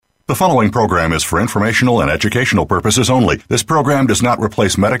The following program is for informational and educational purposes only. This program does not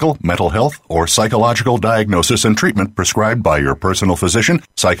replace medical, mental health, or psychological diagnosis and treatment prescribed by your personal physician,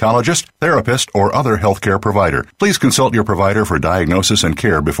 psychologist, therapist, or other healthcare provider. Please consult your provider for diagnosis and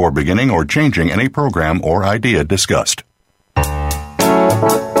care before beginning or changing any program or idea discussed.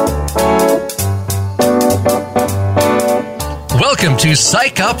 Welcome to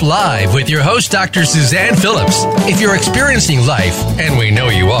Psych Up Live with your host, Dr. Suzanne Phillips. If you're experiencing life, and we know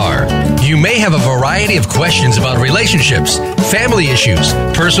you are, you may have a variety of questions about relationships, family issues,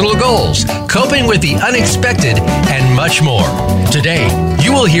 personal goals, coping with the unexpected, and much more. Today,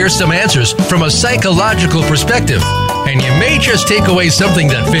 you will hear some answers from a psychological perspective, and you may just take away something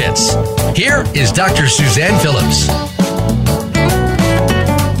that fits. Here is Dr. Suzanne Phillips.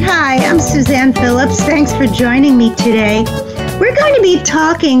 Hi, I'm Suzanne Phillips. Thanks for joining me today. We're going to be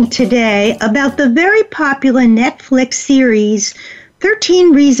talking today about the very popular Netflix series,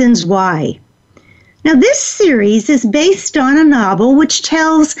 13 Reasons Why. Now, this series is based on a novel which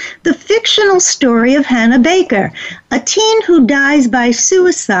tells the fictional story of Hannah Baker, a teen who dies by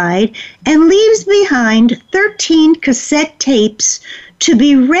suicide and leaves behind 13 cassette tapes to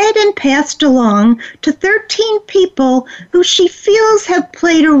be read and passed along to 13 people who she feels have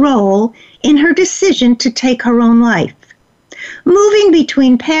played a role in her decision to take her own life. Moving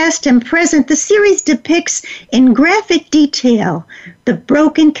between past and present, the series depicts in graphic detail the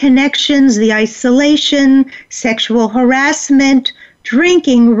broken connections, the isolation, sexual harassment,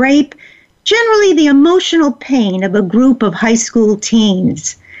 drinking, rape, generally the emotional pain of a group of high school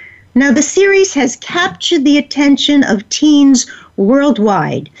teens. Now, the series has captured the attention of teens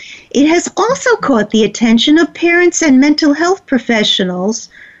worldwide. It has also caught the attention of parents and mental health professionals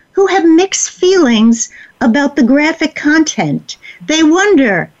who have mixed feelings about the graphic content. They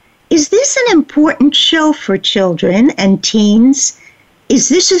wonder, is this an important show for children and teens? Is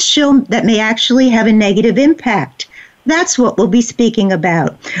this a show that may actually have a negative impact? That's what we'll be speaking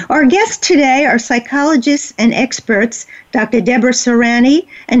about. Our guests today are psychologists and experts, Dr. Deborah Serani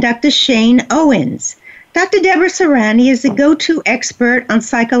and Dr. Shane Owens. Dr. Deborah Serani is the go-to expert on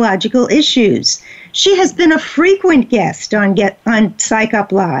psychological issues. She has been a frequent guest on Psych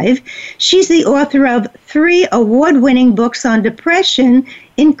Up Live. She's the author of 3 award-winning books on depression,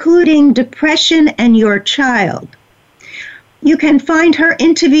 including Depression and Your Child. You can find her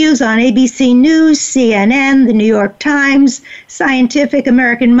interviews on ABC News, CNN, The New York Times, Scientific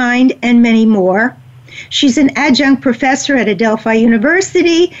American Mind, and many more. She's an adjunct professor at Adelphi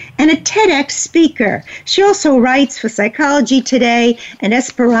University and a TEDx speaker. She also writes for Psychology Today and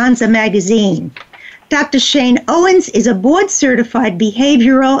Esperanza magazine. Dr. Shane Owens is a board-certified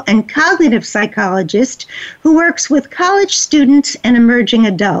behavioral and cognitive psychologist who works with college students and emerging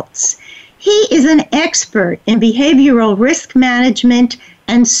adults. He is an expert in behavioral risk management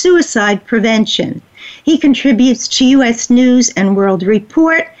and suicide prevention. He contributes to U.S. News and World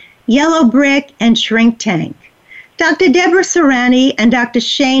Report, Yellow Brick, and Shrink Tank. Dr. Deborah Serani and Dr.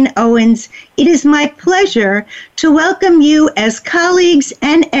 Shane Owens, it is my pleasure to welcome you as colleagues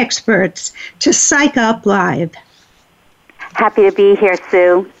and experts to Psych Up Live. Happy to be here,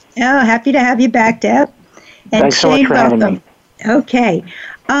 Sue. Oh, happy to have you back, Deb. And thanks so much for having me. Okay.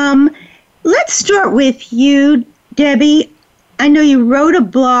 Let's start with you, Debbie. I know you wrote a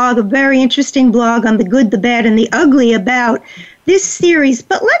blog, a very interesting blog on the good, the bad, and the ugly about this series,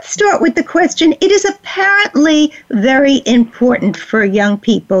 but let's start with the question. It is apparently very important for young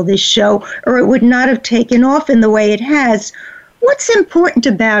people, this show, or it would not have taken off in the way it has. What's important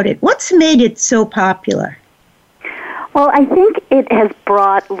about it? What's made it so popular? Well, I think it has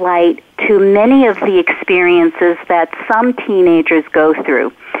brought light to many of the experiences that some teenagers go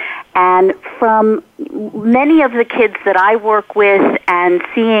through. And from many of the kids that I work with and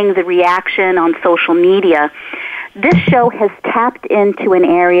seeing the reaction on social media, this show has tapped into an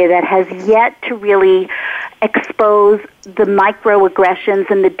area that has yet to really expose the microaggressions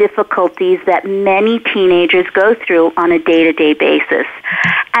and the difficulties that many teenagers go through on a day-to-day basis.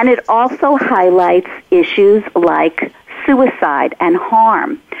 And it also highlights issues like suicide and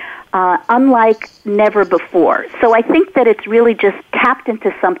harm, unlike never before. So I think that it's really just tapped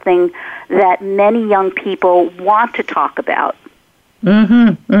into something that many young people want to talk about.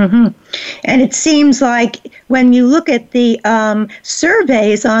 And it seems like when you look at the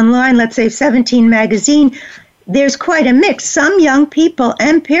surveys online, let's say 17 magazine, there's quite a mix. Some young people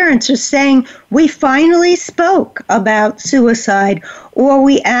and parents are saying, we finally spoke about suicide, or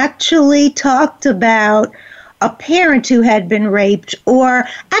we actually talked about a parent who had been raped, or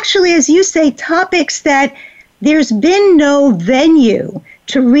actually, as you say, topics that there's been no venue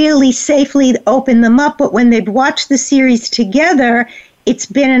to really safely open them up, but when they've watched the series together, it's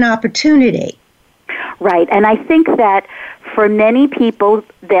been an opportunity. Right, and I think that for many people,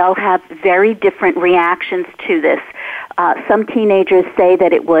 they'll have very different reactions to this. Some teenagers say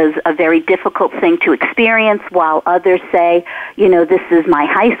that it was a very difficult thing to experience, while others say, this is my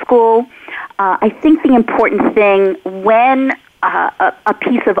high school. I think the important thing when a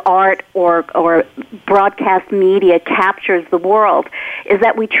piece of art or broadcast media captures the world is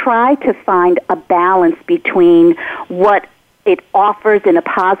that we try to find a balance between what it offers in a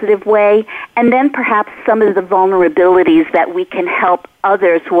positive way, and then perhaps some of the vulnerabilities that we can help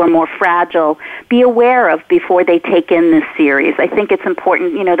others who are more fragile be aware of before they take in this series. I think it's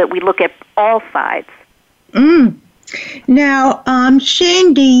important, that we look at all sides. Now,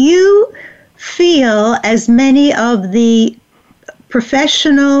 Shane, do you feel, as many of the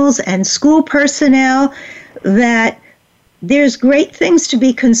professionals and school personnel, that there's great things to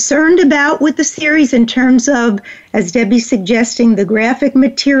be concerned about with the series in terms of, as Debbie's suggesting, the graphic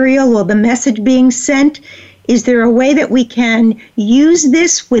material or the message being sent? Is there a way that we can use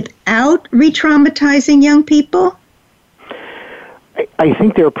this without re-traumatizing young people? I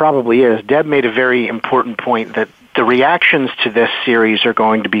think there probably is. Deb made a very important point that the reactions to this series are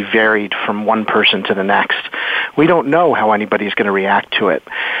going to be varied from one person to the next. We don't know how anybody's going to react to it.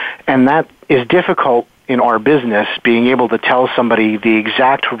 And that is difficult in our business, being able to tell somebody the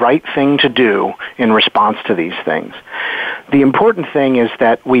exact right thing to do in response to these things. The important thing is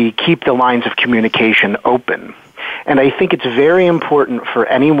that we keep the lines of communication open. And I think it's very important for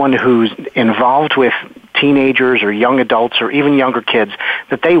anyone who's involved with teenagers or young adults or even younger kids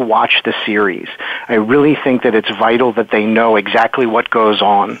that they watch the series. I really think that it's vital that they know exactly what goes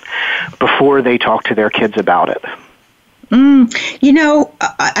on before they talk to their kids about it.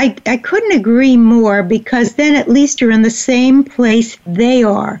 I couldn't agree more, because then at least you're in the same place they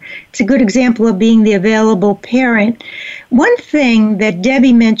are. It's a good example of being the available parent. One thing that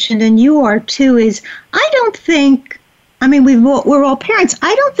Debbie mentioned, and you are too, is we're all parents.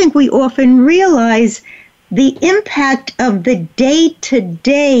 I don't think we often realize the impact of the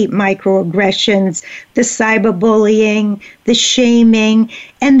day-to-day microaggressions, the cyberbullying, the shaming,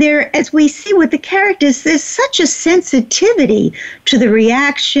 and there, as we see with the characters, there's such a sensitivity to the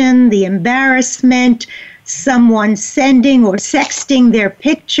reaction, the embarrassment, someone sending or sexting their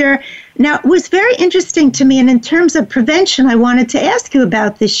picture. Now, it was very interesting to me, and in terms of prevention, I wanted to ask you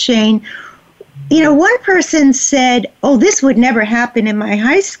about this, Shane. One person said, this would never happen in my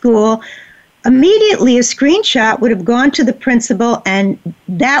high school. Immediately, a screenshot would have gone to the principal, and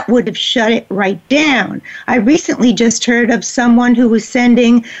that would have shut it right down. I recently just heard of someone who was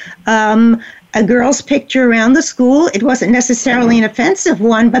sending a girl's picture around the school. It wasn't necessarily an offensive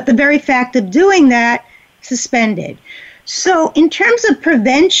one, but the very fact of doing that, suspended. So in terms of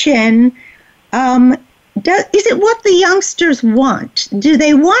prevention, is it what the youngsters want? Do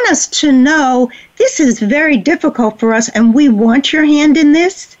they want us to know this is very difficult for us and we want your hand in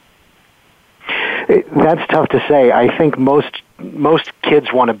this? That's tough to say. I think most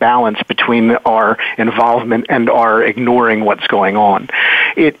kids want a balance between our involvement and our ignoring what's going on.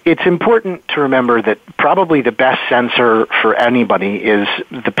 It's important to remember that probably the best censor for anybody is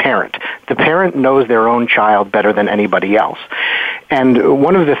the parent. The parent knows their own child better than anybody else. And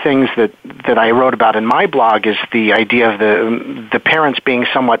one of the things that I wrote about in my blog is the idea of the parents being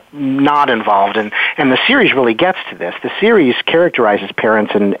somewhat not involved. And the series really gets to this. The series characterizes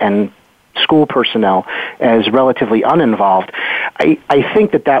parents and school personnel as relatively uninvolved. I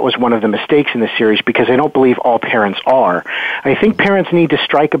think that was one of the mistakes in the series, because I don't believe all parents are. I think parents need to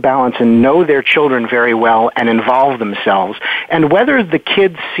strike a balance and know their children very well and involve themselves. And whether the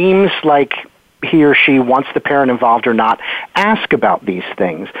kid seems like he or she wants the parent involved or not, ask about these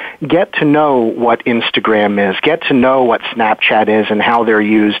things. Get to know what Instagram is. Get to know what Snapchat is and how they're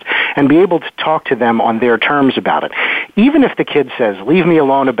used, and be able to talk to them on their terms about it. Even if the kid says, leave me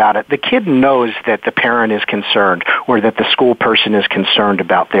alone about it, the kid knows that the parent is concerned or that the school person is concerned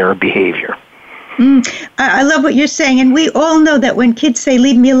about their behavior. I love what you're saying, and we all know that when kids say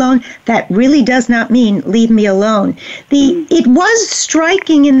leave me alone, that really does not mean leave me alone. It was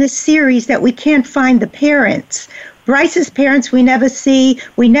striking in this series that we can't find the parents. Bryce's parents we never see.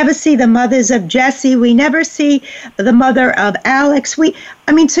 We never see the mothers of Jesse. We never see the mother of Alex.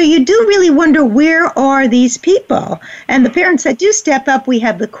 So you do really wonder, where are these people? And the parents that do step up, we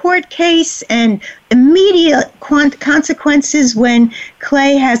have the court case and immediate consequences when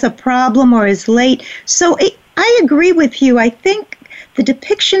Clay has a problem or is late. So I agree with you. I think the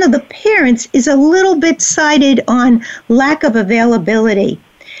depiction of the parents is a little bit sided on lack of availability.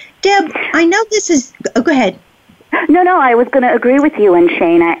 Deb, I know this is... go ahead. No, I was going to agree with you and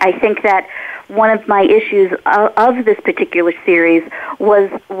Shane. I think that one of my issues of this particular series was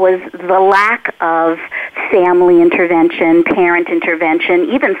the lack of family intervention, parent intervention,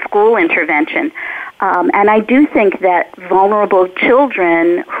 even school intervention. And I do think that vulnerable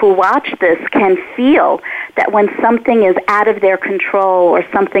children who watch this can feel that when something is out of their control or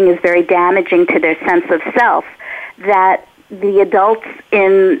something is very damaging to their sense of self, that the adults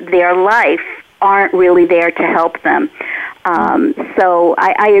in their life aren't really there to help them. So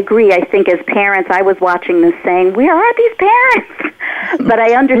I agree. I think as parents, I was watching this saying, where are these parents? But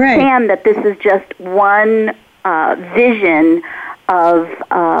I understand that this is just one vision of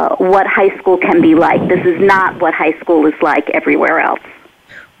what high school can be like. This is not what high school is like everywhere else.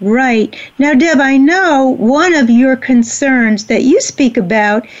 Right. Now, Deb, I know one of your concerns that you speak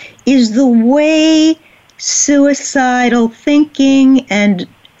about is the way suicidal thinking and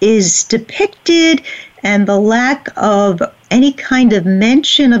is depicted and the lack of any kind of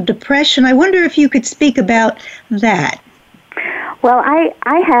mention of depression. I wonder if you could speak about that. Well,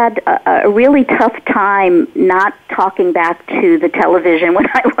 I had a really tough time not talking back to the television when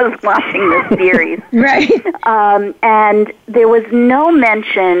I was watching this series. Right. And there was no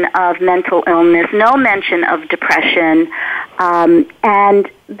mention of mental illness, no mention of depression. And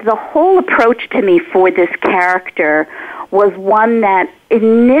the whole approach to me for this character was one that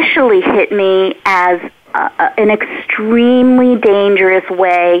initially hit me as an extremely dangerous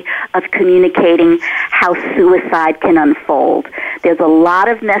way of communicating how suicide can unfold. There's a lot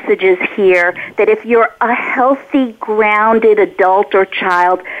of messages here that if you're a healthy, grounded adult or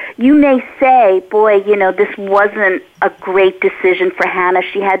child, you may say, boy, this wasn't a great decision for Hannah.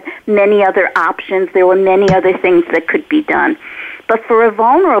 She had many other options. There were many other things that could be done. But for a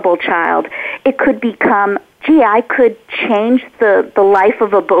vulnerable child, it could become, gee, I could change the life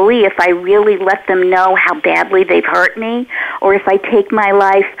of a bully if I really let them know how badly they've hurt me, or if I take my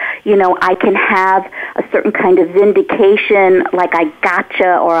life, I can have a certain kind of vindication, like I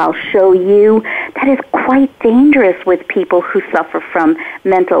gotcha or I'll show you. That is quite dangerous with people who suffer from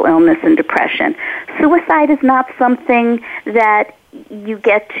mental illness and depression. Suicide is not something that you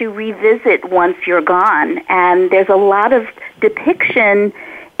get to revisit once you're gone, and there's a lot of depiction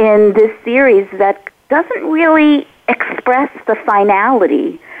in this series that doesn't really express the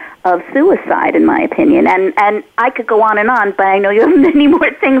finality of suicide, in my opinion. And I could go on, but I know you have many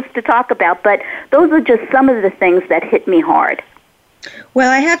more things to talk about, but those are just some of the things that hit me hard.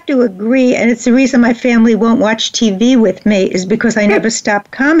 Well, I have to agree, and it's the reason my family won't watch TV with me is because I never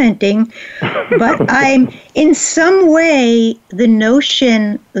stop commenting. But I'm, in some way, the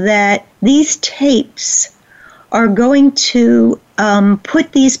notion that these tapes are going to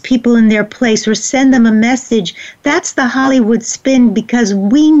put these people in their place or send them a message, that's the Hollywood spin, because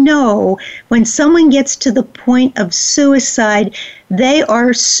we know when someone gets to the point of suicide, they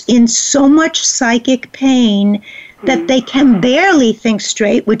are in so much psychic pain that they can barely think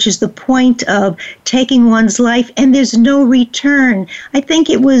straight, which is the point of taking one's life, and there's no return. I think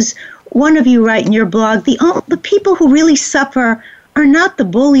it was one of you write in your blog, the people who really suffer are not the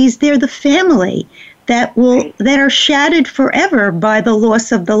bullies, they're the family that are shattered forever by the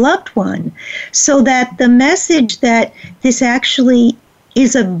loss of the loved one. So that the message that this actually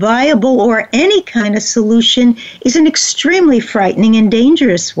is a viable or any kind of solution is an extremely frightening and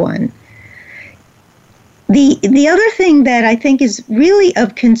dangerous one. The other thing that I think is really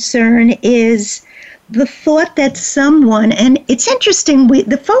of concern is the thought that someone, and it's interesting,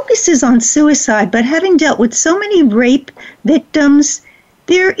 the focus is on suicide, but having dealt with so many rape victims,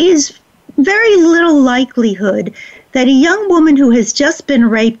 there is very little likelihood that a young woman who has just been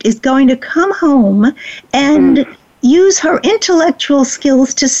raped is going to come home and use her intellectual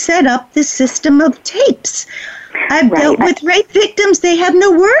skills to set up this system of tapes. I've dealt with rape victims. They have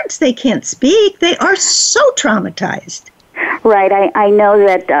no words. They can't speak. They are so traumatized. Right. I know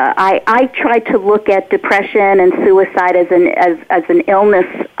that I try to look at depression and suicide as an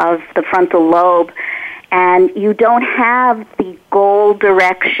illness of the frontal lobe. And you don't have the goal,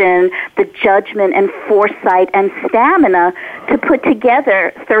 direction, the judgment and foresight and stamina to put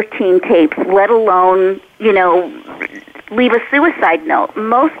together 13 tapes, let alone, leave a suicide note.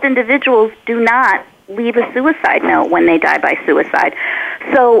 Most individuals do not leave a suicide note when they die by suicide.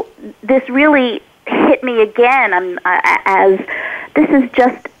 So this really hit me again as this is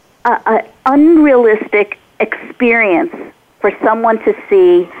just an unrealistic experience for someone to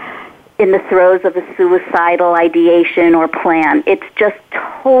see in the throes of a suicidal ideation or plan. It's just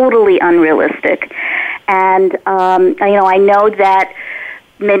totally unrealistic. And, I know that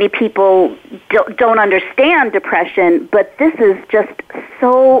many people don't understand depression, but this is just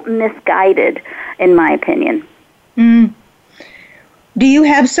so misguided, in my opinion. Do you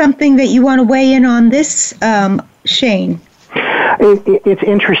have something that you want to weigh in on this, Shane? It's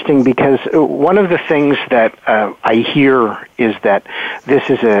interesting because one of the things that I hear is that this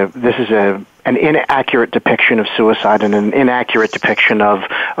is an inaccurate depiction of suicide and an inaccurate depiction of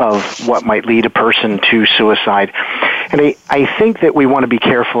what might lead a person to suicide. And I think that we want to be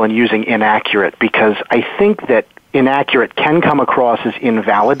careful in using inaccurate, because I think that inaccurate can come across as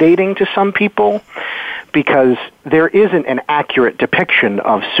invalidating to some people, because there isn't an accurate depiction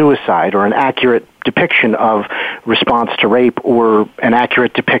of suicide or an accurate depiction of response to rape or an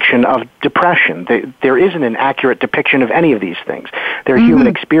accurate depiction of depression. There isn't an accurate depiction of any of these things. They're human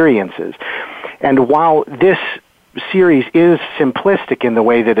experiences. And while this series is simplistic in the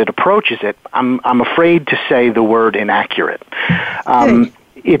way that it approaches it, I'm afraid to say the word inaccurate.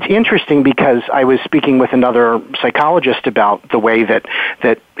 It's interesting because I was speaking with another psychologist about the way that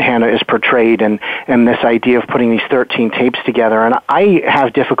Hannah is portrayed and this idea of putting these 13 tapes together. And I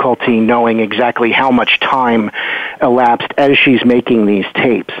have difficulty knowing exactly how much time elapsed as she's making these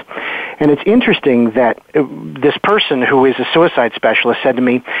tapes. And it's interesting that this person who is a suicide specialist said to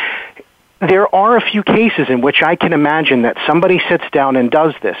me, there are a few cases in which I can imagine that somebody sits down and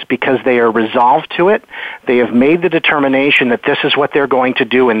does this because they are resolved to it. They have made the determination that this is what they're going to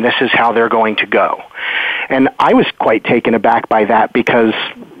do and this is how they're going to go. And I was quite taken aback by that, because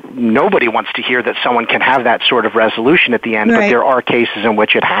nobody wants to hear that someone can have that sort of resolution at the end, but there are cases in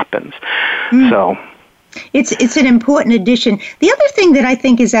which it happens. So it's an important addition. The other thing that I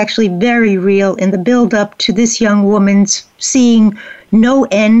think is actually very real in the build-up to this young woman's seeing no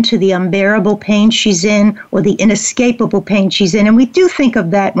end to the unbearable pain she's in or the inescapable pain she's in, and we do think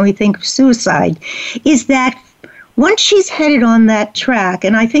of that when we think of suicide, is that once she's headed on that track,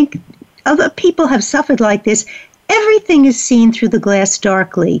 and I think other people have suffered like this, everything is seen through the glass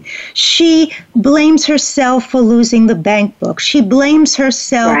darkly. She blames herself for losing the bank book. She blames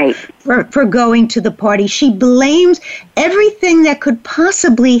herself for going to the party. She blames everything that could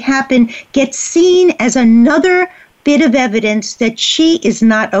possibly happen, gets seen as another bit of evidence that she is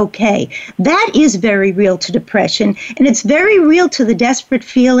not okay. That is very real to depression, and it's very real to the desperate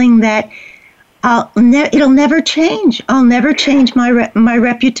feeling that it'll never change. I'll never change my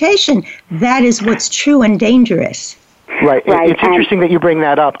reputation. That is what's true and dangerous. Right. It's interesting that you bring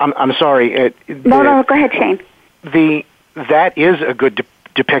that up. I'm sorry. No, go ahead, Shane. That is a good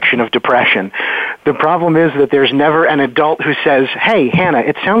depiction of depression. The problem is that there's never an adult who says, "Hey, Hannah,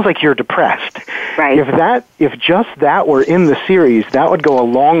 it sounds like you're depressed." Right. If just that were in the series, that would go a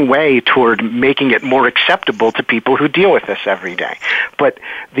long way toward making it more acceptable to people who deal with this every day. But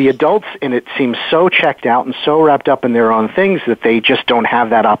the adults in it seem so checked out and so wrapped up in their own things that they just don't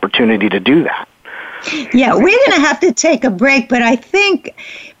have that opportunity to do that. Yeah, we're going to have to take a break, but I think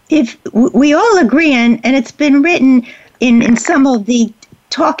if we all agree, and it's been written in some of the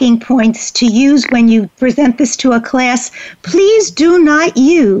talking points to use when you present this to a class, please do not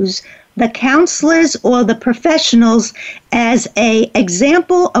use the counselors or the professionals as an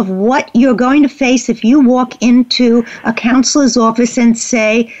example of what you're going to face if you walk into a counselor's office and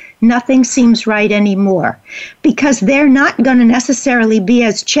say, nothing seems right anymore, because they're not going to necessarily be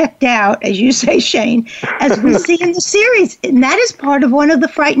as checked out, as you say, Shane, as we see in the series. And that is part of one of the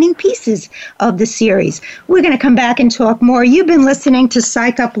frightening pieces of the series. We're going to come back and talk more. You've been listening to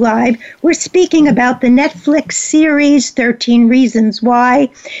Psych Up Live. We're speaking about the Netflix series, 13 Reasons Why.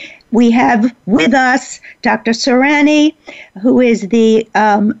 We have with us Dr. Serani, who is the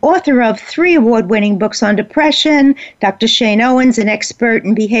author of 3 award-winning books on depression, Dr. Shane Owens, an expert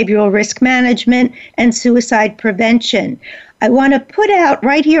in behavioral risk management and suicide prevention. I want to put out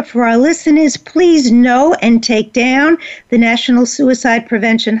right here for our listeners, please know and take down the National Suicide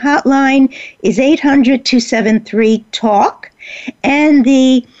Prevention Hotline is 800-273-TALK, and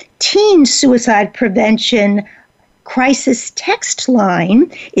the Teen Suicide Prevention crisis text line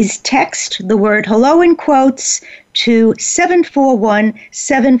is text the word hello in quotes to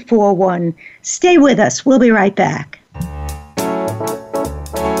 741-741. Stay with us. We'll be right back.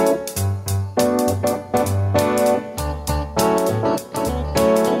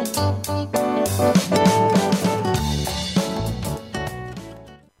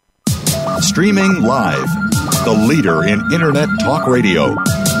 Streaming live, the leader in Internet talk radio,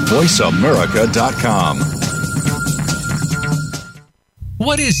 voiceamerica.com.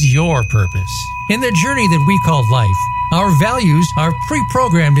 What is your purpose? In the journey that we call life, our values are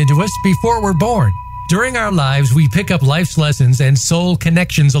pre-programmed into us before we're born. During our lives, we pick up life's lessons and soul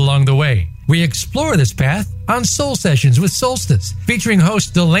connections along the way. We explore this path on Soul Sessions with Solstice, featuring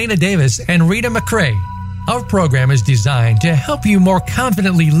hosts Delana Davis and Rita McRae. Our program is designed to help you more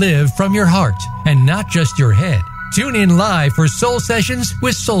confidently live from your heart and not just your head. Tune in live for Soul Sessions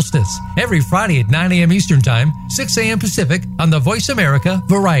with Solstice every Friday at 9 a.m. Eastern Time, 6 a.m. Pacific on the Voice America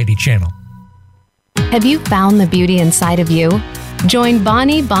Variety Channel. Have you found the beauty inside of you? Join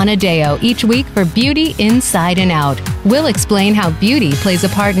Bonnie Bonadeo each week for Beauty Inside and Out. We'll explain how beauty plays a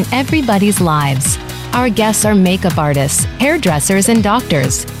part in everybody's lives. Our guests are makeup artists, hairdressers, and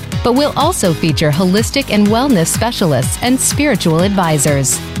doctors. But we'll also feature holistic and wellness specialists and spiritual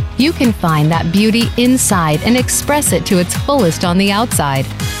advisors. You can find that beauty inside and express it to its fullest on the outside.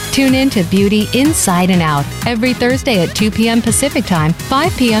 Tune in to Beauty Inside and Out every Thursday at 2 p.m. Pacific Time,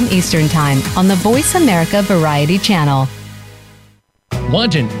 5 p.m. Eastern Time on the Voice America Variety Channel.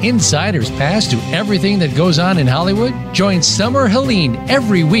 Want an insider's pass to everything that goes on in Hollywood? Join Summer Helene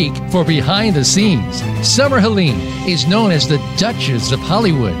every week for Behind the Scenes. Summer Helene is known as the Duchess of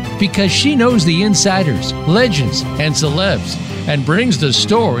Hollywood because she knows the insiders, legends, and celebs, and brings the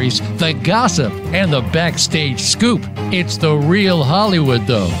stories, the gossip, and the backstage scoop. It's the real Hollywood,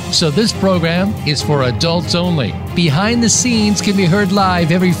 though, so this program is for adults only. Behind the Scenes can be heard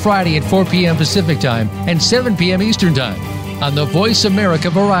live every Friday at 4 p.m. Pacific Time and 7 p.m. Eastern Time on the Voice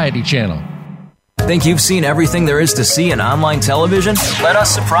America Variety Channel. Think you've seen everything there is to see in online television? Let us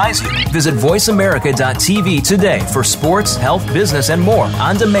surprise you. Visit voiceamerica.tv today for sports, health, business, and more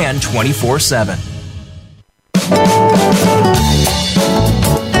on demand 24/7.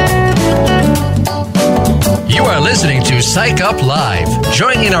 You are listening to Psych Up Live.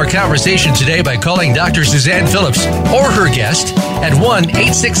 Join in our conversation today by calling Dr. Suzanne Phillips or her guest at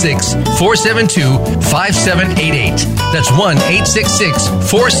 1-866-472-5788. That's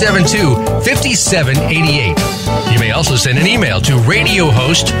 1-866-472-5788. You may also send an email to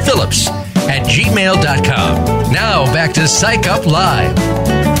radiohostphillips@gmail.com. Now back to Psych Up Live.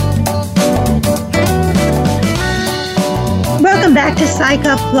 Welcome back to Psych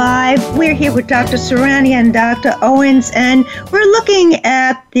Up Live. We're here with Dr. Serani and Dr. Owens, and we're looking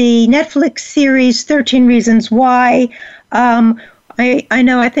at the Netflix series 13 Reasons Why.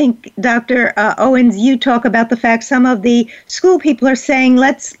 I think, Dr. Owens, you talk about the fact some of the school people are saying,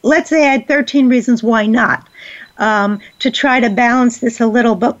 let's add 13 Reasons Why Not, to try to balance this a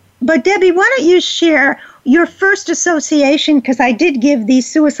little. But Debbie, why don't you share your first association, because I did give the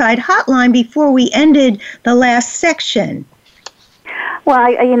suicide hotline before we ended the last section. Well,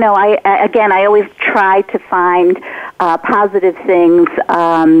 I always try to find positive things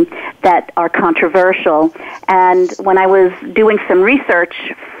that are controversial. And when I was doing some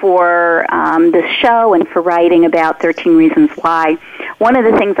research for this show and for writing about 13 Reasons Why, one of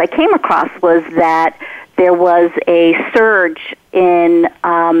the things I came across was that there was a surge in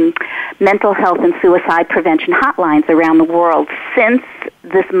mental health and suicide prevention hotlines around the world since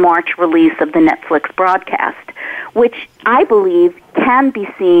this March release of the Netflix broadcast, which I believe can be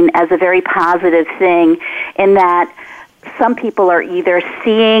seen as a very positive thing in that some people are either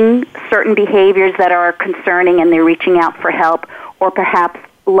seeing certain behaviors that are concerning and they're reaching out for help, or perhaps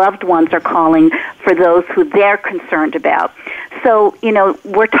loved ones are calling for those who they're concerned about. So,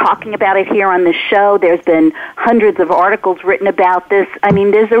 we're talking about it here on the show. There's been hundreds of articles written about this. I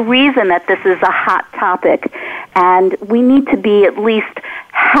mean, there's a reason that this is a hot topic, and we need to be at least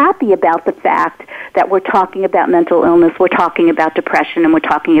happy about the fact that we're talking about mental illness, we're talking about depression, and we're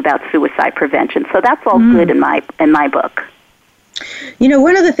talking about suicide prevention. So that's all good in my book.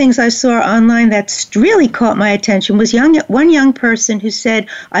 One of the things I saw online that's really caught my attention was one young person who said,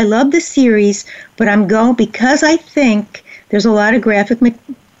 I love the series, but I'm going because I think there's a lot of graphic,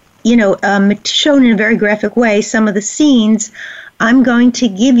 shown in a very graphic way, some of the scenes. I'm going to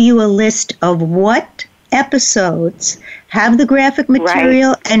give you a list of what episodes have the graphic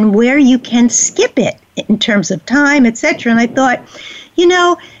material and where you can skip it in terms of time, etc. And I thought,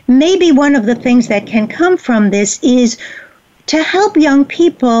 maybe one of the things that can come from this is to help young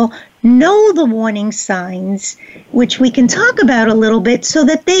people know the warning signs, which we can talk about a little bit, so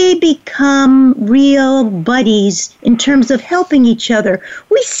that they become real buddies in terms of helping each other.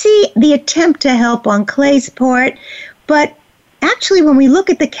 We see the attempt to help on Clay's part, but actually when we look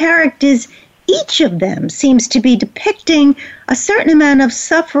at the characters, each of them seems to be depicting a certain amount of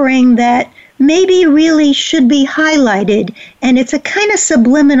suffering that maybe really should be highlighted, and it's a kind of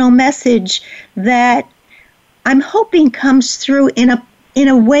subliminal message that I'm hoping comes through in a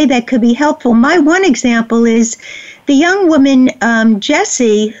way that could be helpful. My one example is the young woman,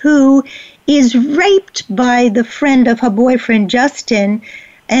 Jessie, who is raped by the friend of her boyfriend, Justin,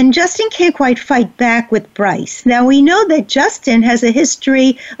 and Justin can't quite fight back with Bryce. Now, we know that Justin has a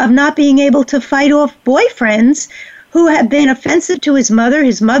history of not being able to fight off boyfriends who have been offensive to his mother.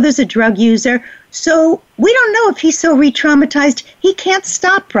 His mother's a drug user. So we don't know if he's so re-traumatized he can't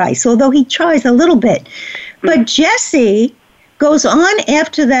stop Bryce, although he tries a little bit. But Jesse goes on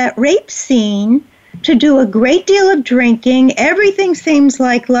after that rape scene to do a great deal of drinking. Everything seems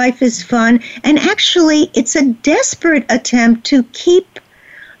like life is fun. And actually, it's a desperate attempt to keep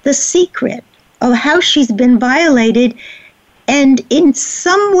the secret of how she's been violated. And in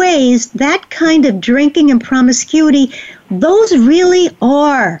some ways, that kind of drinking and promiscuity, those really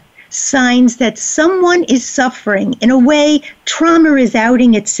are signs that someone is suffering. In a way, trauma is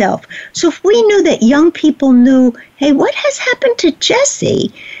outing itself. So if we knew that young people knew, hey, what has happened to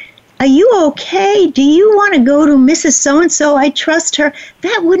Jessie? Are you okay? Do you want to go to Mrs. So-and-so? I trust her.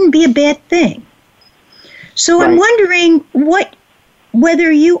 That wouldn't be a bad thing. So right. I'm wondering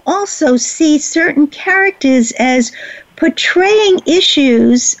whether you also see certain characters as portraying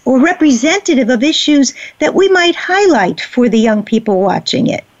issues or representative of issues that we might highlight for the young people watching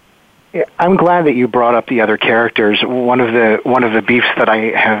it. I'm glad that you brought up the other characters. One of the beefs that I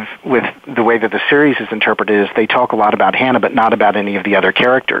have with the way that the series is interpreted is they talk a lot about Hannah, but not about any of the other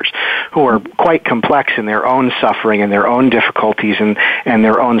characters, who are quite complex in their own suffering and their own difficulties and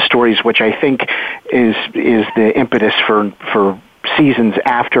their own stories, which I think is the impetus for seasons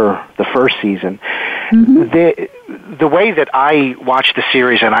after the first season. Mm-hmm. The way that I watched the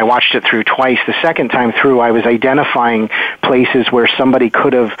series, and I watched it through twice, the second time through I was identifying places where somebody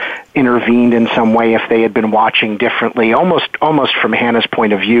could have intervened in some way if they had been watching differently, almost from Hannah's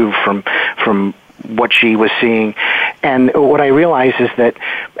point of view, from what she was seeing. And what I realized is that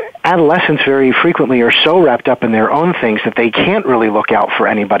adolescents very frequently are so wrapped up in their own things that they can't really look out for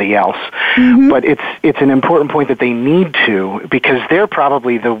anybody else. Mm-hmm. But it's an important point that they need to, because they're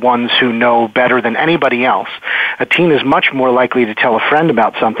probably the ones who know better than anybody else. A teen is much more likely to tell a friend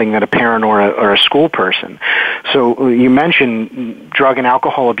about something than a parent or a school person. So you mentioned drug and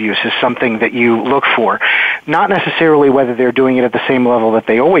alcohol abuse is something that you look for. Not necessarily whether they're doing it at the same level that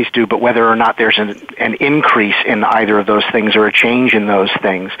they always do, but whether or not there's an increase in either of those things or a change in those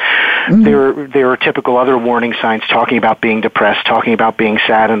things. Mm-hmm. There are typical other warning signs talking about being depressed, talking about being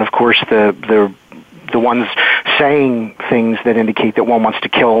sad, and of course the ones saying things that indicate that one wants to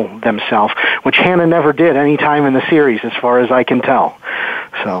kill themselves, which Hannah never did any time in the series as far as I can tell.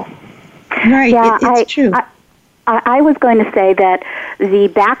 So, right, yeah, it's true. I was going to say that the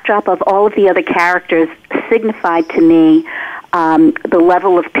backdrop of all of the other characters signified to me the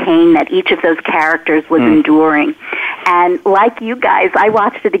level of pain that each of those characters was enduring. And like you guys, I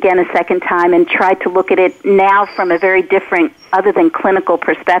watched it again a second time and tried to look at it now from a very different, other than clinical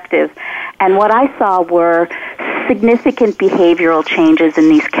perspective. And what I saw were significant behavioral changes in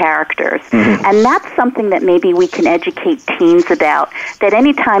these characters. Mm-hmm. And that's something that maybe we can educate teens about, that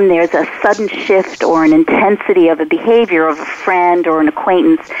anytime there's a sudden shift or an intensity of a behavior of a friend or an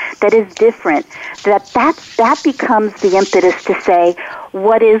acquaintance that is different, that becomes the impetus to say,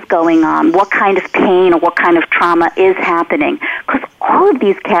 what is going on? What kind of pain or what kind of trauma is happening? Because all of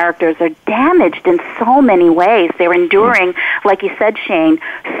these characters are damaged in so many ways. They're enduring, like you said, Shane,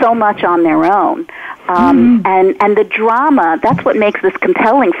 so much on their own. And the drama, that's what makes this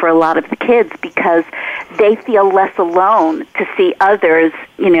compelling for a lot of the kids, because they feel less alone to see others,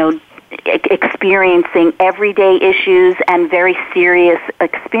 experiencing everyday issues and very serious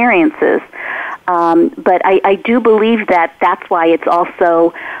experiences. But I do believe that that's why it's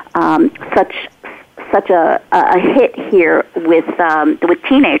also such a hit here with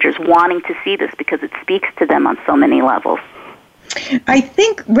teenagers wanting to see this, because it speaks to them on so many levels. I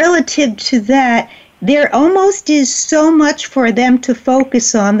think relative to that, there almost is so much for them to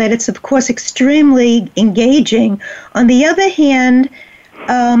focus on that it's, of course, extremely engaging. On the other hand,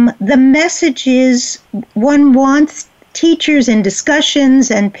 the message is one wants teachers and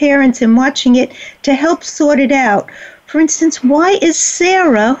discussions and parents in watching it to help sort it out. For instance, why is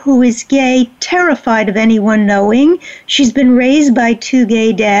Sarah, who is gay, terrified of anyone knowing? She's been raised by two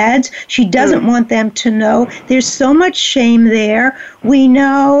gay dads. She doesn't want them to know. There's so much shame there. We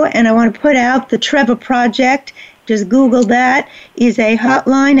know, and I want to put out the Trevor Project, just Google that, is a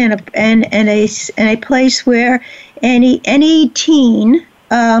hotline and a place where any teen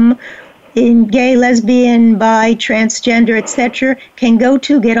in gay, lesbian, bi, transgender, etc., can go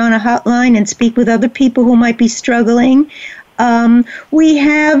to, get on a hotline and speak with other people who might be struggling. We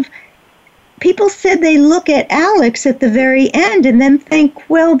have people said they look at Alex at the very end and then think,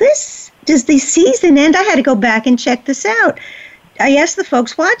 well, does the season end? I had to go back and check this out. I asked the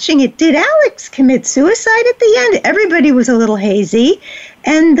folks watching it, did Alex commit suicide at the end? Everybody was a little hazy.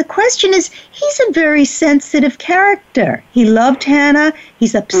 And the question is, he's a very sensitive character. He loved Hannah.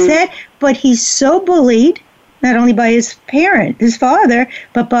 He's upset, but he's so bullied not only by his father,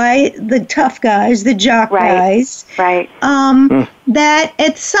 but by the tough guys, the jock guys. Right. That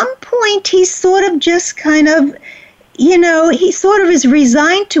at some point he sort of just kind of, he sort of is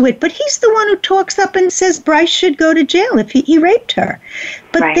resigned to it, but he's the one who talks up and says Bryce should go to jail if he raped her.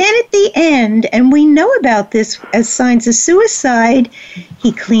 But then at the end, and we know about this as signs of suicide,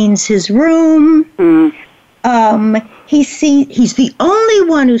 he cleans his room. He's the only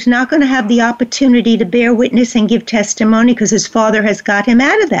one who's not going to have the opportunity to bear witness and give testimony because his father has got him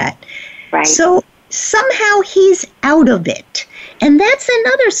out of that. Right. So somehow he's out of it. And that's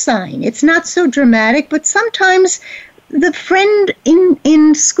another sign. It's not so dramatic, but sometimes the friend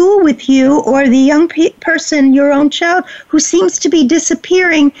in school with you or the young person, your own child, who seems to be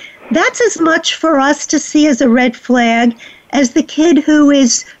disappearing, that's as much for us to see as a red flag as the kid who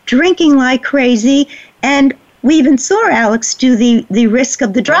is drinking like crazy. And we even saw Alex do the risk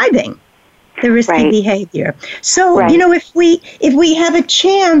of the driving, the risky behavior. So, if we have a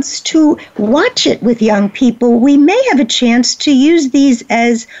chance to watch it with young people, we may have a chance to use these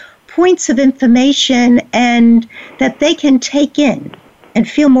as points of information and that they can take in and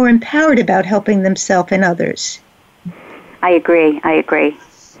feel more empowered about helping themselves and others. I agree.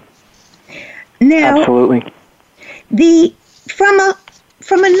 Now, absolutely.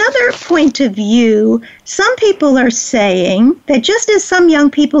 From another point of view, some people are saying that just as some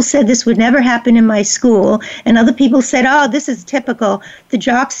young people said this would never happen in my school, and other people said, oh, this is typical, the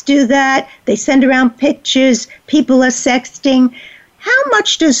jocks do that, they send around pictures, people are sexting. How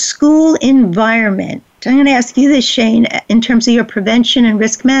much does school environment, I'm going to ask you this, Shane, in terms of your prevention and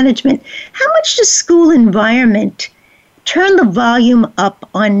risk management, how much does school environment turn the volume up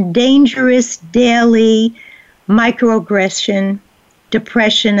on dangerous daily microaggression,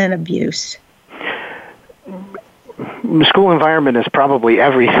 depression, and abuse? The school environment is probably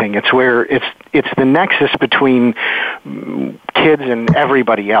everything. It's where it's the nexus between kids and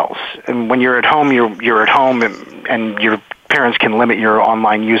everybody else. And when you're at home, you're at home, and your parents can limit your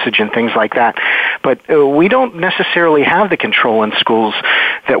online usage and things like that. But we don't necessarily have the control in schools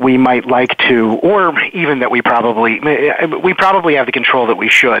that we might like to, or even that we probably have the control that we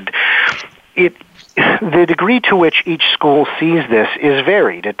should. The degree to which each school sees this is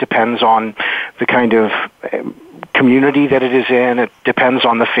varied. It depends on the kind of community that it is in. It depends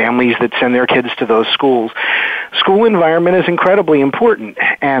on the families that send their kids to those schools. School environment is incredibly important,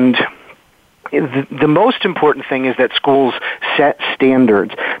 and the most important thing is that schools set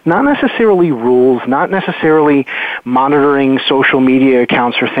standards, not necessarily rules, not necessarily monitoring social media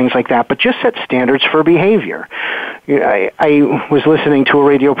accounts or things like that, but just set standards for behavior. I was listening to a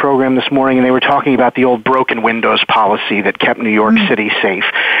radio program this morning, and they were talking about the old broken windows policy that kept New York City safe.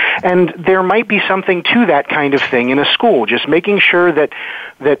 And there might be something to that kind of thing in a school, just making sure that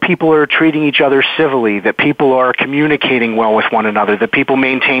people are treating each other civilly, that people are communicating well with one another, that people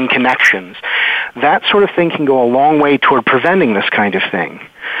maintain connections. That sort of thing can go a long way toward preventing this kind of thing.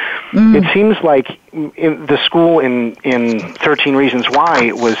 It seems like the school in 13 Reasons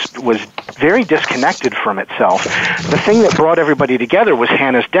Why was very disconnected from itself. The thing that brought everybody together was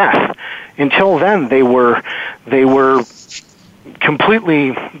Hannah's death. Until then, they were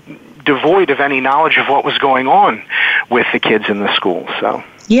completely devoid of any knowledge of what was going on with the kids in the school. So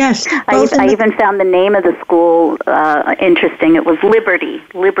yes, I even found the name of the school interesting. It was Liberty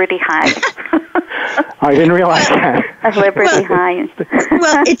High. I didn't realize that. Liberty High.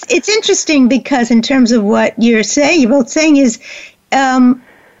 Well, it's interesting because in terms of what you're both saying is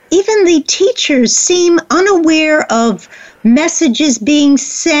even the teachers seem unaware of messages being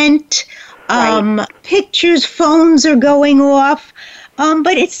sent, pictures, phones are going off.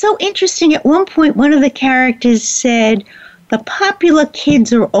 But it's so interesting. At one point, one of the characters said, the popular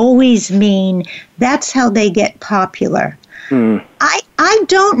kids are always mean. That's how they get popular. I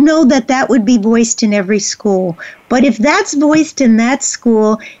don't know that would be voiced in every school. But if that's voiced in that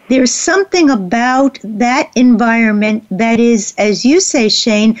school, there's something about that environment that is, as you say,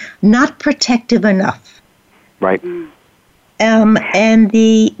 Shane, not protective enough. Right. And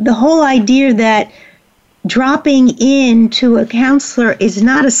the whole idea that dropping into a counselor is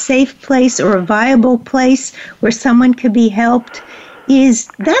not a safe place or a viable place where someone could be helped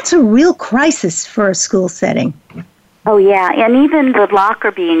that's a real crisis for a school setting. Oh, yeah, and even the locker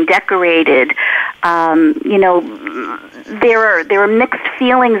being decorated, there are mixed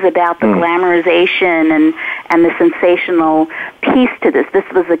feelings about the glamorization and the sensational piece to this. This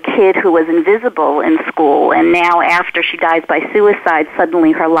was a kid who was invisible in school, and now after she dies by suicide,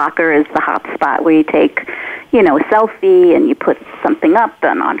 suddenly her locker is the hot spot where you take, a selfie and you put something up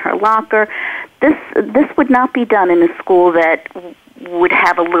on her locker. This would not be done in a school that would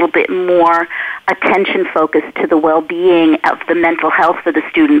have a little bit more attention focused to the well-being of the mental health of the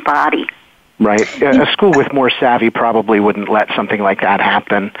student body. Right. A school with more savvy probably wouldn't let something like that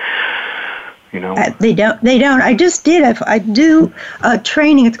happen. They don't. I just I do a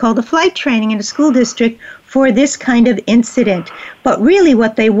training. It's called a flight training in a school district for this kind of incident. But really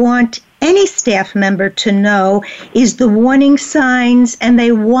what they want any staff member to know is the warning signs, and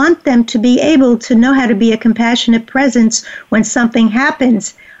they want them to be able to know how to be a compassionate presence when something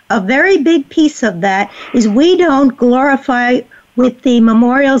happens. A very big piece of that is we don't glorify with the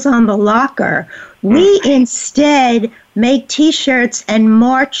memorials on the locker. We instead make T-shirts and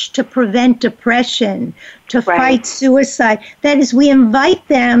march to prevent depression, to fight suicide. That is, we invite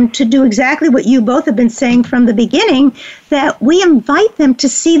them to do exactly what you both have been saying from the beginning, that we invite them to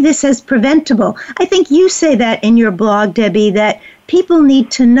see this as preventable. I think you say that in your blog, Debbie, that people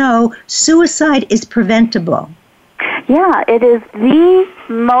need to know suicide is preventable. Yeah, it is the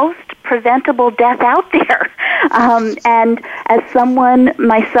most preventable death out there. And as someone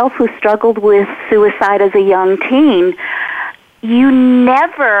myself who struggled with suicide as a young teen, you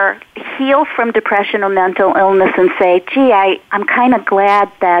never heal from depression or mental illness and say, gee, I'm kind of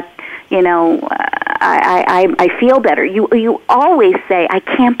glad that, I feel better. You always say, I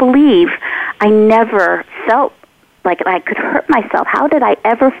can't believe I never felt like I could hurt myself. How did I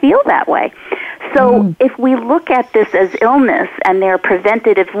ever feel that way? So if we look at this as illness and there are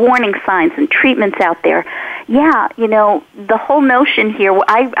preventative warning signs and treatments out there, the whole notion here,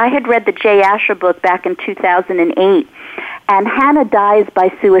 I had read the Jay Asher book back in 2008, and Hannah dies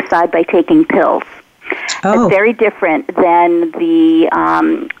by suicide by taking pills. Oh. It's very different than the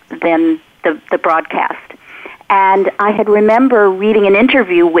broadcast. And I had remember reading an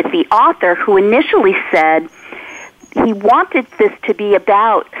interview with the author who initially said he wanted this to be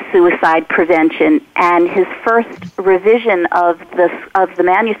about suicide prevention, and his first revision of the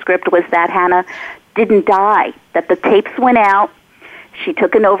manuscript was that Hannah didn't die, that the tapes went out, she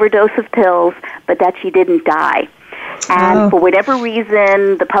took an overdose of pills, but that she didn't die. And for whatever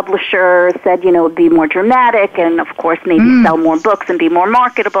reason, the publisher said, it would be more dramatic and, of course, maybe sell more books and be more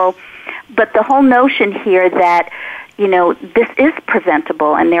marketable. But the whole notion here that, this is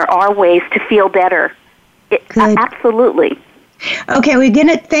preventable and there are ways to feel better. Absolutely. Okay,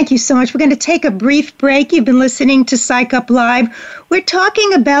 thank you so much. We're going to take a brief break. You've been listening to Psych Up Live. We're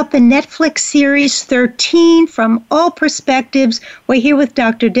talking about the Netflix series 13 from all perspectives. We're here with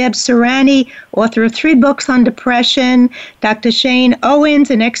Dr. Deb Serani, author of 3 books on depression, Dr. Serani and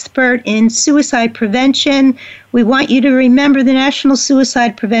Owens, an expert in suicide prevention. We want you to remember the National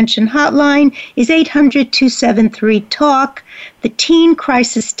Suicide Prevention Hotline is 800-273-TALK. The Teen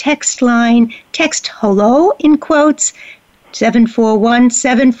Crisis text line, text HELLO in quotes,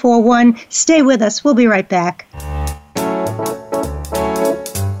 741-741. Stay with us. We'll be right back.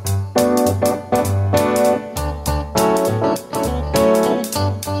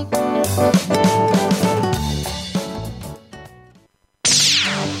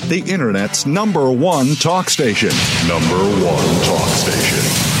 The Internet's #1 talk station. #1 talk station.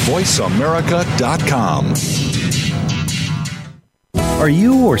 VoiceAmerica.com. Are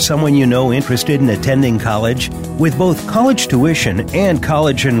you or someone you know interested in attending college? With both college tuition and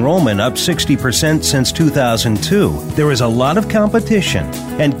college enrollment up 60% since 2002, there is a lot of competition,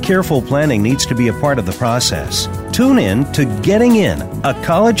 and careful planning needs to be a part of the process. Tune in to Getting In, a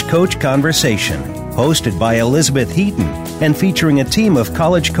college coach conversation, hosted by Elizabeth Heaton and featuring a team of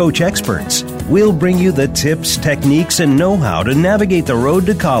college coach experts. We'll bring you the tips, techniques, and know-how to navigate the road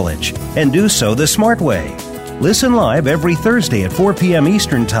to college and do so the smart way. Listen live every Thursday at 4 p.m.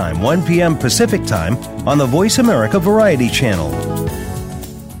 Eastern Time, 1 p.m. Pacific Time on the Voice America Variety Channel.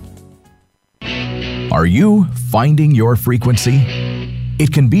 Are you finding your frequency?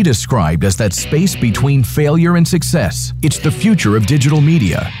 It can be described as that space between failure and success. It's the future of digital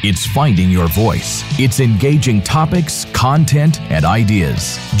media. It's finding your voice. It's engaging topics, content, and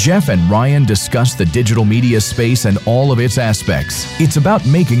ideas. Jeff and Ryan discuss the digital media space and all of its aspects. It's about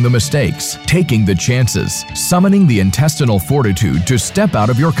making the mistakes, taking the chances, summoning the intestinal fortitude to step out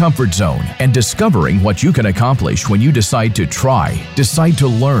of your comfort zone, and discovering what you can accomplish when you decide to try, decide to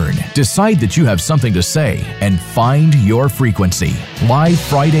learn, decide that you have something to say, and find your frequency. Live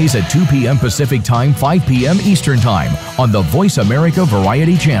Fridays at 2 p.m. Pacific Time, 5 p.m. Eastern Time on the Voice America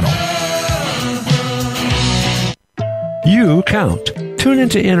Variety Channel. You count. Tune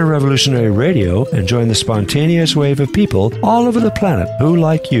into Inner Revolutionary Radio and join the spontaneous wave of people all over the planet who,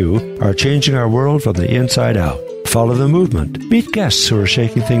 like you, are changing our world from the inside out. Follow the movement. Meet guests who are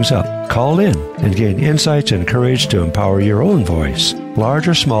shaking things up. Call in and gain insights and courage to empower your own voice. Large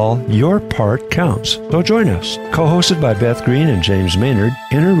or small, your part counts. So join us. Co-hosted by Beth Green and James Maynard,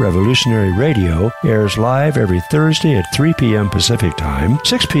 Inner Revolutionary Radio airs live every Thursday at 3 p.m. Pacific Time,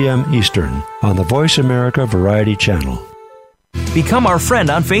 6 p.m. Eastern on the Voice America Variety Channel. Become our friend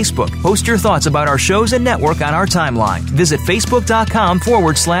on Facebook. Post your thoughts about our shows and network on our timeline. Visit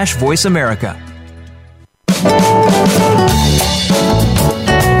facebook.com/Voice America.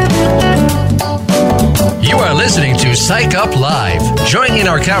 You are listening to Psych Up Live. Join in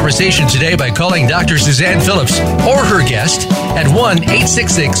our conversation today by calling Dr. Suzanne Phillips or her guest at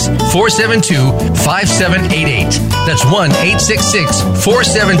 1-866-472-5788. That's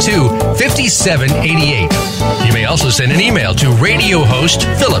 1-866-472-5788. You may also send an email to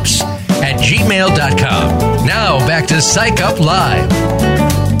radiohostphillips@gmail.com. Now back to Psych Up Live.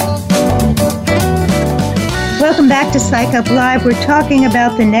 Welcome back to Psych Up Live. We're talking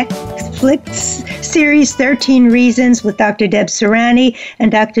about the Netflix series 13 Reasons with Dr. Deb Serani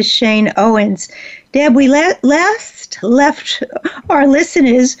and Dr. Shane Owens. Deb, we last left our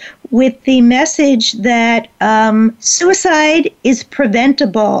listeners with the message that suicide is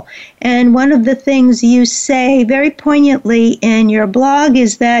preventable. And one of the things you say very poignantly in your blog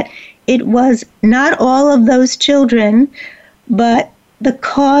is that it was not all of those children, but the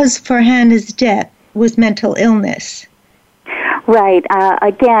cause for Hannah's death was mental illness. Right.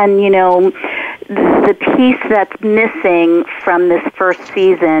 Again, the piece that's missing from this first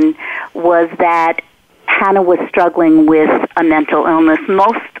season was that Hannah was struggling with a mental illness.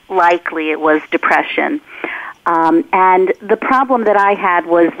 Most likely it was depression. And the problem that I had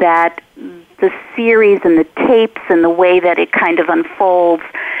was that the series and the tapes and the way that it kind of unfolds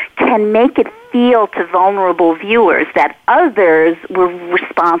can make it feel to vulnerable viewers that others were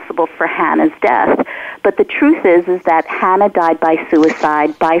responsible for Hannah's death. But the truth is that Hannah died by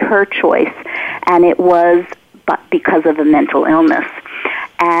suicide by her choice, and it was because of a mental illness.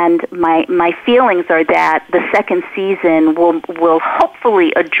 And my feelings are that the second season will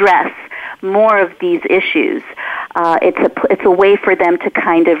hopefully address more of these issues. It's a way for them to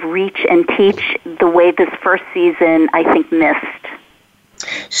kind of reach and teach the way this first season, I think, missed.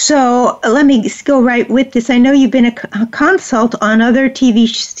 So let me go right with this. I know you've been a consult on other TV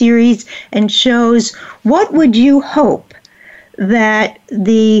series and shows. What would you hope that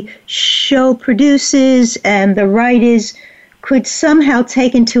the show produces and the writers could somehow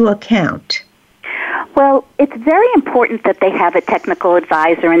take into account? Well, it's very important that they have a technical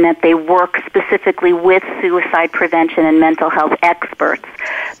advisor and that they work specifically with suicide prevention and mental health experts.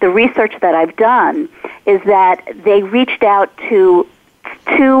 The research that I've done is that they reached out to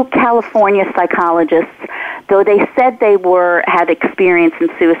 2 California psychologists. Though they said they had experience in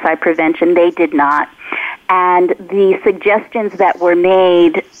suicide prevention, they did not. And the suggestions that were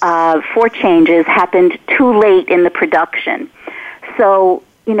made for changes happened too late in the production. So,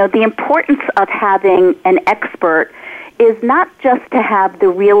 the importance of having an expert is not just to have the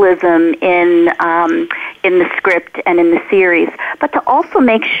realism in the script and in the series, but to also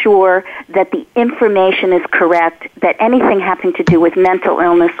make sure that the information is correct, that anything having to do with mental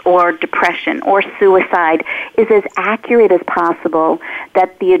illness or depression or suicide is as accurate as possible,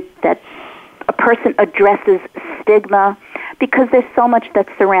 that a person addresses stigma, because there's so much that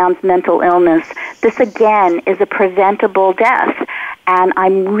surrounds mental illness. This, again, is a preventable death. And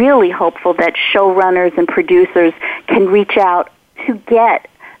I'm really hopeful that showrunners and producers can reach out to get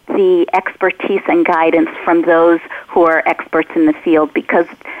the expertise and guidance from those who are experts in the field, because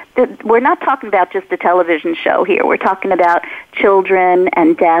we're not talking about just a television show here. We're talking about children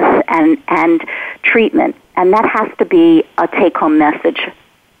and death and treatment. And that has to be a take-home message.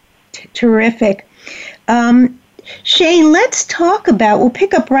 Terrific. Shane, let's talk about, we'll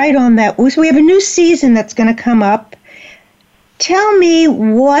pick up right on that. So we have a new season that's going to come up. Tell me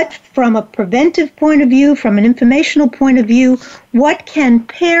what, from a preventive point of view, from an informational point of view, what can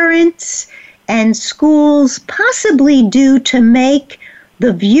parents and schools possibly do to make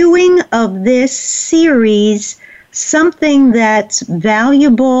the viewing of this series something that's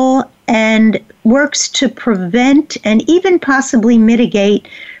valuable and works to prevent and even possibly mitigate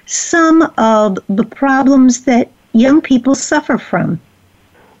some of the problems that young people suffer from?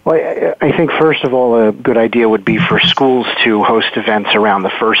 Well, I think, first of all, a good idea would be for schools to host events around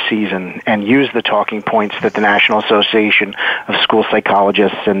the first season and use the talking points that the National Association of School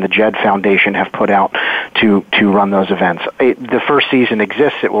Psychologists and the JED Foundation have put out to run those events. The first season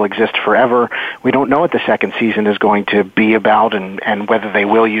exists. It will exist forever. We don't know what the second season is going to be about and whether they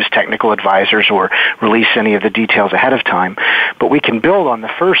will use technical advisors or release any of the details ahead of time. But we can build on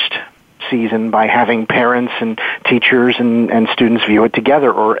the first season by having parents and teachers and students view it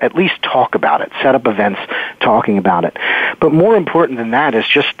together, or at least talk about it, set up events talking about it. But more important than that is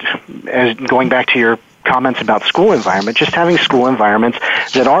just, as going back to your comments about school environment, just having school environments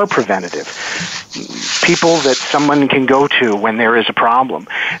that are preventative. People that someone can go to when there is a problem.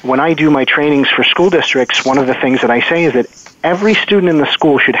 When I do my trainings for school districts, one of the things that I say is that every student in the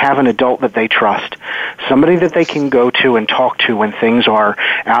school should have an adult that they trust, somebody that they can go to and talk to when things are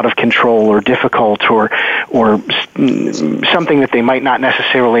out of control or difficult or something that they might not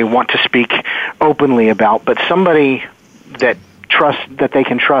necessarily want to speak openly about, but somebody that they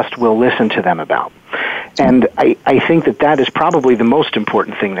can trust will listen to them about. And I think that is probably the most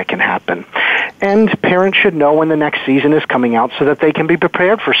important thing that can happen. And parents should know when the next season is coming out so that they can be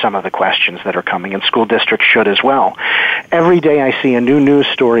prepared for some of the questions that are coming, and school districts should as well. Every day I see a new news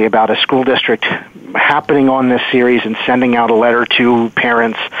story about a school district happening on this series and sending out a letter to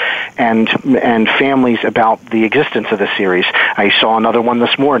parents and families about the existence of the series. I saw another one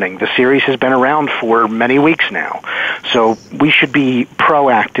this morning. The series has been around for many weeks now. So we should be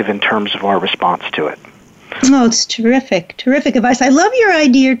proactive in terms of our response to it. Oh, it's terrific. Terrific advice. I love your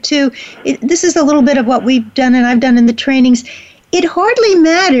idea, too. This is a little bit of what we've done and I've done in the trainings. It hardly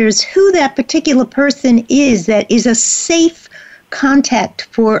matters who that particular person is that is a safe contact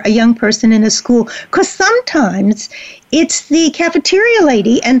for a young person in a school, because sometimes it's the cafeteria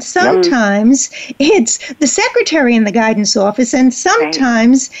lady, and sometimes it's the secretary in the guidance office, and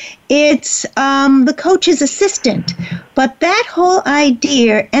sometimes it's the coach's assistant. But that whole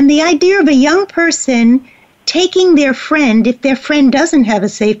idea, and the idea of a young person taking their friend, if their friend doesn't have a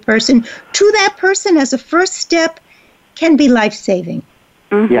safe person, to that person as a first step can be life-saving.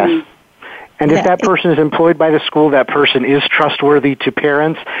 Mm-hmm. Yes. And if that person is employed by the school, that person is trustworthy to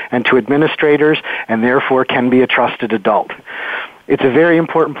parents and to administrators, and therefore can be a trusted adult. It's a very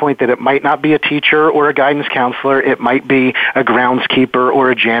important point that it might not be a teacher or a guidance counselor. It might be a groundskeeper or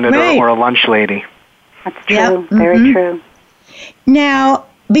a janitor or a lunch lady. That's true. Very true. Now,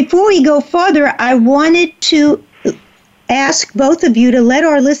 before we go further, I wanted to ask both of you to let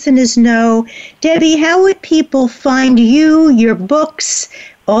our listeners know, Debbie, how would people find you, your books,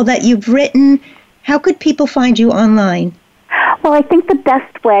 all that you've written? How could people find you online? Well, I think the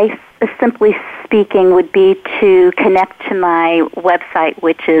best way, simply speaking, would be to connect to my website,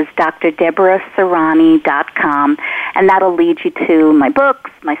 which is drdeborahserani.com, and that'll lead you to my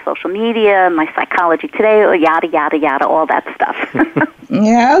books, my social media, my Psychology Today, yada, yada, yada, all that stuff.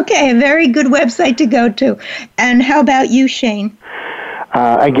 Yeah, okay, a very good website to go to. And how about you, Shane?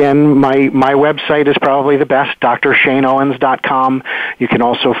 Again, my website is probably the best, drshaneowens.com. You can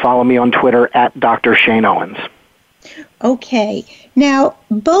also follow me on Twitter at Dr. Shane Owens. Okay. Now,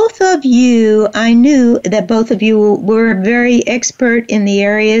 both of you, I knew that both of you were very expert in the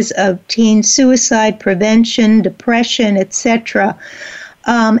areas of teen suicide prevention, depression, etc.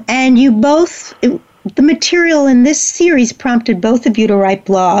 And you both, the material in this series prompted both of you to write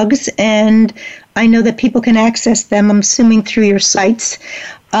blogs, and I know that people can access them, I'm assuming, through your sites.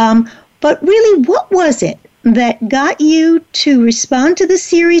 But really, what was it that got you to respond to the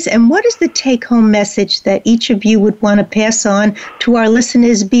series, and what is the take-home message that each of you would want to pass on to our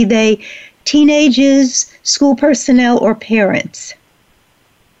listeners, be they teenagers, school personnel, or parents?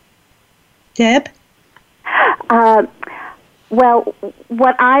 Deb? Well,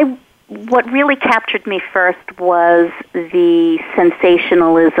 what really captured me first was the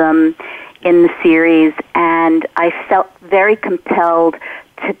sensationalism in the series, and I felt very compelled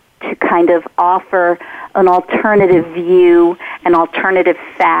to kind of offer an alternative view and alternative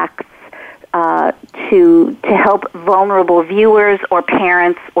facts to help vulnerable viewers or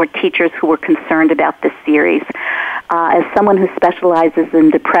parents or teachers who were concerned about this series. As someone who specializes in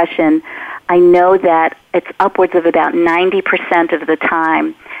depression, I know that it's upwards of about 90% of the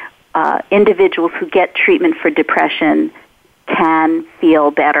time individuals who get treatment for depression can feel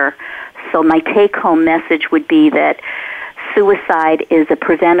better. So my take-home message would be that suicide is a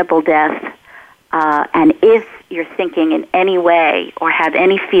preventable death, and if you're thinking in any way or have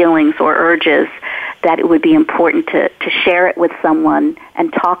any feelings or urges, that it would be important to share it with someone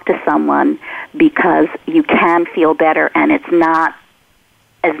and talk to someone, because you can feel better and it's not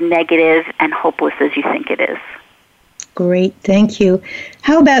as negative and hopeless as you think it is. Great, thank you.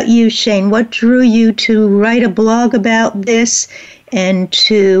 How about you, Shane? What drew you to write a blog about this and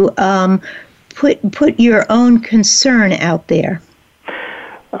to put your own concern out there?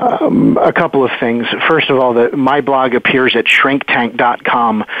 A couple of things. First of all, my blog appears at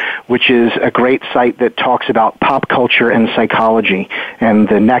shrinktank.com, which is a great site that talks about pop culture and psychology and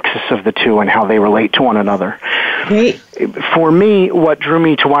the nexus of the two and how they relate to one another. Great. For me, what drew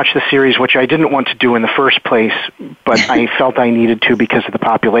me to watch the series, which I didn't want to do in the first place, but I felt I needed to because of the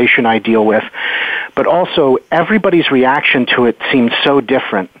population I deal with, but also everybody's reaction to it seemed so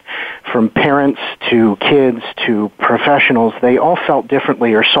different. From parents to kids to professionals, they all felt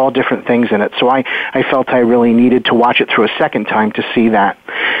differently or saw different things in it. So I felt I really needed to watch it through a second time to see that.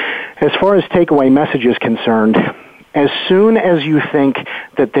 As far as takeaway message is concerned, as soon as you think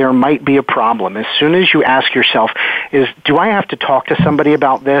that there might be a problem, as soon as you ask yourself, do I have to talk to somebody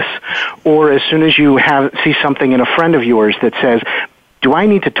about this? Or as soon as you see something in a friend of yours that says, do I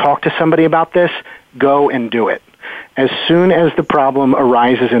need to talk to somebody about this? Go and do it. As soon as the problem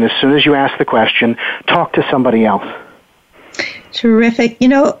arises and as soon as you ask the question, talk to somebody else. Terrific.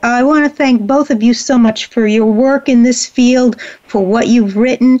 I want to thank both of you so much for your work in this field, for what you've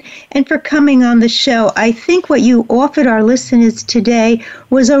written, and for coming on the show. I think what you offered our listeners today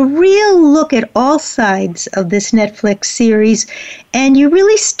was a real look at all sides of this Netflix series, and you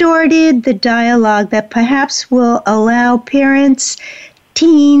really started the dialogue that perhaps will allow parents,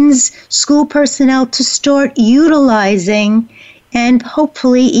 teens, school personnel to start utilizing, and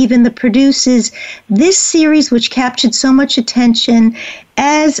hopefully even the producers, this series, which captured so much attention,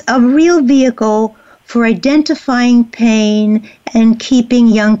 as a real vehicle for identifying pain and keeping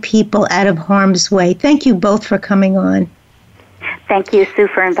young people out of harm's way. Thank you both for coming on. Thank you, Sue,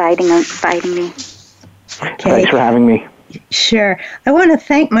 for inviting me. Okay. Thanks for having me. Sure. I want to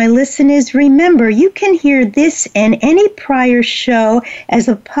thank my listeners. Remember, you can hear this and any prior show as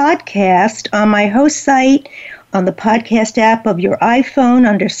a podcast on my host site, on the podcast app of your iPhone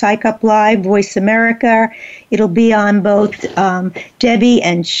under Psych Up Live, Voice America. It'll be on both Debbie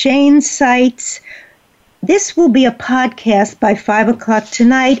and Shane's sites. This will be a podcast by 5 o'clock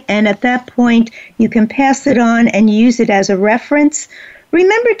tonight, and at that point, you can pass it on and use it as a reference.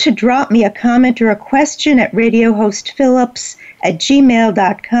 Remember to drop me a comment or a question at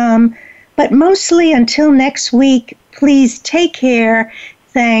radiohostphillips@gmail.com. But mostly until next week, please take care,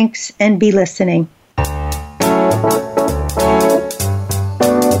 thanks, and be listening.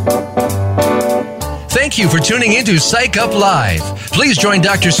 Thank you for tuning in to Psych Up Live. Please join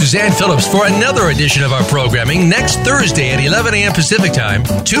Dr. Suzanne Phillips for another edition of our programming next Thursday at 11 a.m. Pacific Time,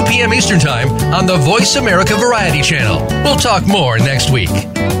 2 p.m. Eastern Time on the Voice America Variety Channel. We'll talk more next week.